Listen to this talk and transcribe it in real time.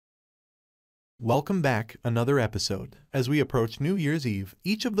Welcome back, another episode. As we approach New Year's Eve,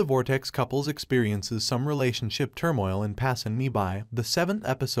 each of the Vortex couples experiences some relationship turmoil in Passin' Me By, the 7th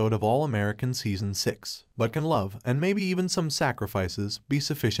episode of All American Season 6. But can love, and maybe even some sacrifices, be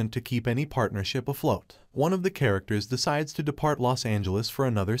sufficient to keep any partnership afloat? One of the characters decides to depart Los Angeles for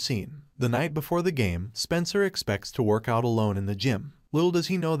another scene. The night before the game, Spencer expects to work out alone in the gym. Little does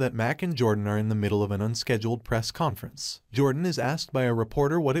he know that Mac and Jordan are in the middle of an unscheduled press conference. Jordan is asked by a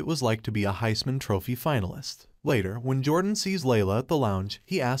reporter what it was like to be a Heisman Trophy finalist. Later, when Jordan sees Layla at the lounge,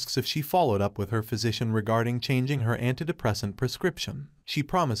 he asks if she followed up with her physician regarding changing her antidepressant prescription. She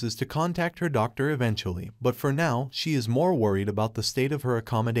promises to contact her doctor eventually, but for now, she is more worried about the state of her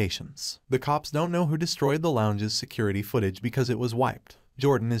accommodations. The cops don't know who destroyed the lounge's security footage because it was wiped.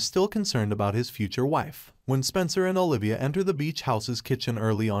 Jordan is still concerned about his future wife. When Spencer and Olivia enter the beach house's kitchen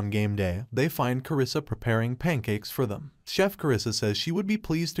early on game day, they find Carissa preparing pancakes for them. Chef Carissa says she would be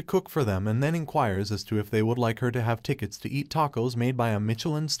pleased to cook for them and then inquires as to if they would like her to have tickets to eat tacos made by a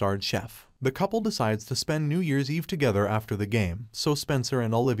Michelin-starred chef. The couple decides to spend New Year's Eve together after the game, so Spencer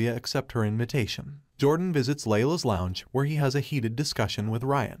and Olivia accept her invitation. Jordan visits Layla's lounge, where he has a heated discussion with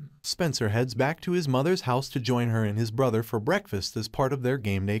Ryan. Spencer heads back to his mother's house to join her and his brother for breakfast as part of their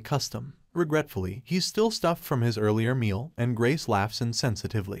game day custom. Regretfully, he's still stuffed from his earlier meal, and Grace laughs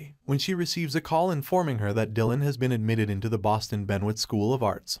insensitively. When she receives a call informing her that Dylan has been admitted into the Boston Benwick School of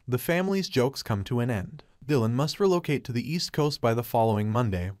Arts, the family's jokes come to an end. Dylan must relocate to the East Coast by the following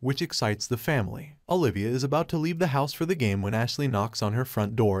Monday, which excites the family. Olivia is about to leave the house for the game when Ashley knocks on her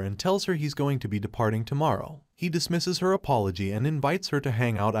front door and tells her he's going to be departing tomorrow. He dismisses her apology and invites her to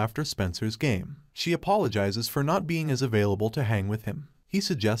hang out after Spencer's game. She apologizes for not being as available to hang with him. He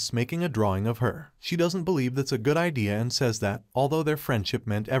suggests making a drawing of her. She doesn't believe that's a good idea and says that, although their friendship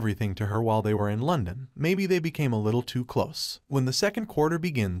meant everything to her while they were in London, maybe they became a little too close. When the second quarter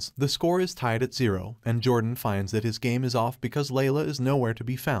begins, the score is tied at 0, and Jordan finds that his game is off because Layla is nowhere to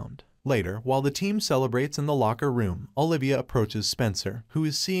be found. Later, while the team celebrates in the locker room, Olivia approaches Spencer, who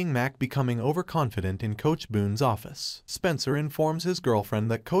is seeing Mac becoming overconfident in Coach Boone's office. Spencer informs his girlfriend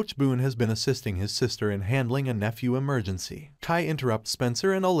that Coach Boone has been assisting his sister in handling a nephew emergency. Kai interrupts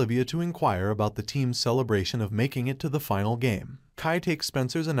Spencer and Olivia to inquire about the team's celebration of making it to the final game. Kai takes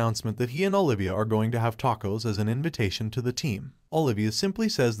Spencer's announcement that he and Olivia are going to have tacos as an invitation to the team. Olivia simply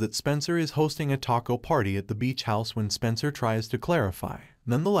says that Spencer is hosting a taco party at the beach house when Spencer tries to clarify.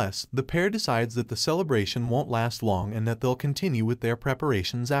 Nonetheless, the pair decides that the celebration won't last long and that they'll continue with their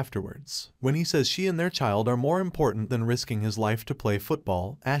preparations afterwards. When he says she and their child are more important than risking his life to play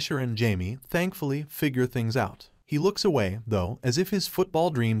football, Asher and Jamie, thankfully, figure things out. He looks away, though, as if his football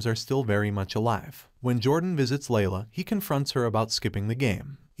dreams are still very much alive. When Jordan visits Layla, he confronts her about skipping the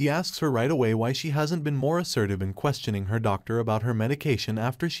game. He asks her right away why she hasn't been more assertive in questioning her doctor about her medication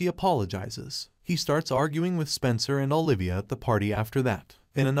after she apologizes. He starts arguing with Spencer and Olivia at the party after that.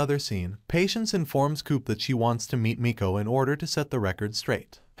 In another scene, Patience informs Coop that she wants to meet Miko in order to set the record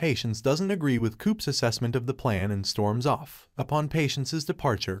straight. Patience doesn't agree with Coop's assessment of the plan and storms off. Upon Patience's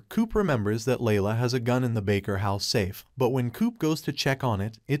departure, Coop remembers that Layla has a gun in the Baker house safe, but when Coop goes to check on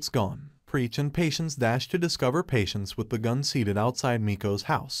it, it's gone. Preach and Patience dash to discover Patience with the gun seated outside Miko's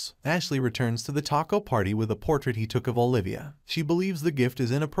house. Ashley returns to the taco party with a portrait he took of Olivia. She believes the gift is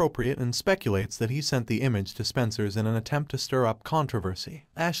inappropriate and speculates that he sent the image to Spencer's in an attempt to stir up controversy.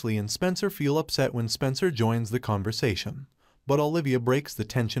 Ashley and Spencer feel upset when Spencer joins the conversation, but Olivia breaks the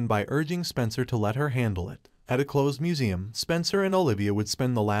tension by urging Spencer to let her handle it. At a closed museum, Spencer and Olivia would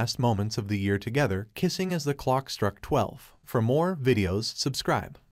spend the last moments of the year together, kissing as the clock struck 12. For more videos, subscribe.